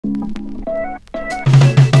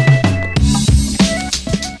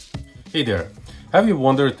Hey there, have you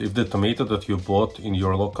wondered if the tomato that you bought in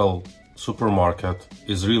your local supermarket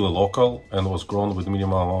is really local and was grown with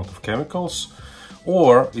minimal amount of chemicals,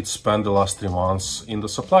 or it spent the last 3 months in the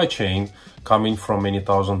supply chain coming from many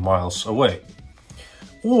thousand miles away?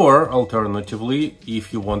 Or alternatively,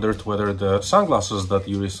 if you wondered whether the sunglasses that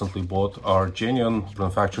you recently bought are genuine,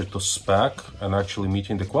 manufactured to spec and actually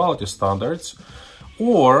meeting the quality standards,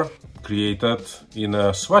 or created in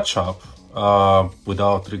a sweatshop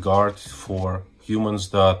without regard for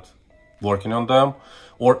humans that working on them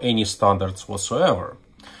or any standards whatsoever.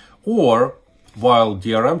 Or while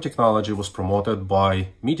DRM technology was promoted by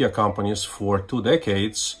media companies for 2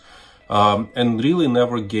 decades and really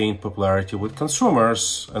never gained popularity with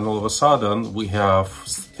consumers, and all of a sudden we have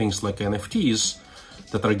things like NFTs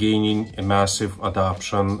that are gaining a massive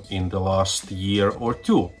adoption in the last year or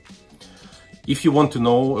two. If you want to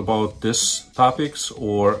know about these topics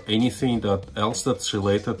or anything else that's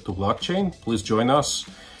related to blockchain, please join us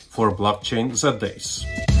for Blockchain Z Days.